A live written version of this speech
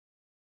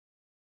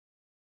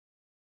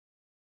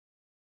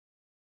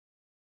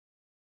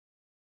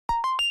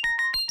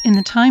In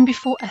the time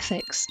before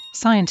ethics,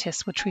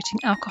 scientists were treating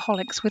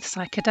alcoholics with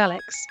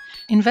psychedelics.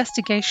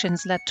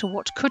 Investigations led to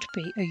what could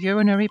be a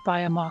urinary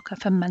biomarker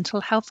for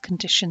mental health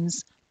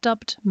conditions,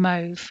 dubbed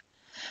MOVE.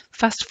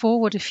 Fast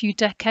forward a few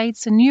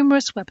decades and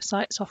numerous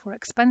websites offer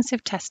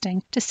expensive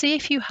testing to see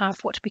if you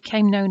have what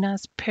became known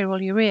as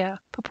pyrrole,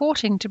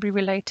 purporting to be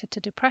related to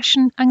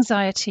depression,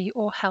 anxiety,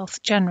 or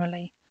health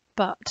generally.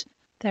 But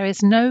there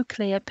is no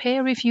clear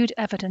peer-reviewed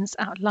evidence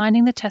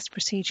outlining the test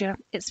procedure,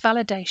 its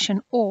validation,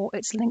 or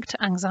its link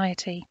to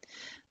anxiety.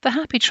 The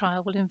HAPI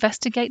trial will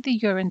investigate the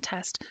urine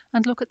test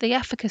and look at the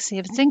efficacy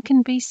of zinc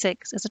and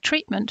B6 as a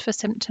treatment for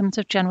symptoms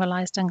of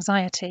generalized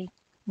anxiety.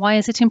 Why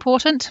is it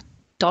important?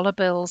 Dollar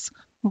bills.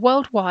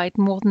 Worldwide,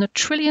 more than $1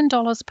 trillion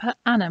per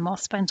annum are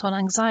spent on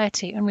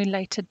anxiety and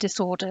related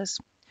disorders.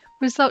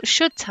 Results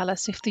should tell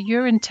us if the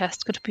urine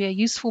test could be a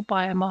useful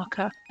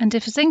biomarker and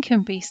if zinc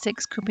and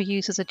B6 could be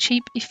used as a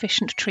cheap,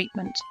 efficient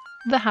treatment.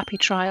 The HAPI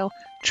trial,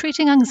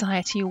 treating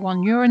anxiety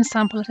one urine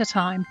sample at a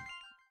time.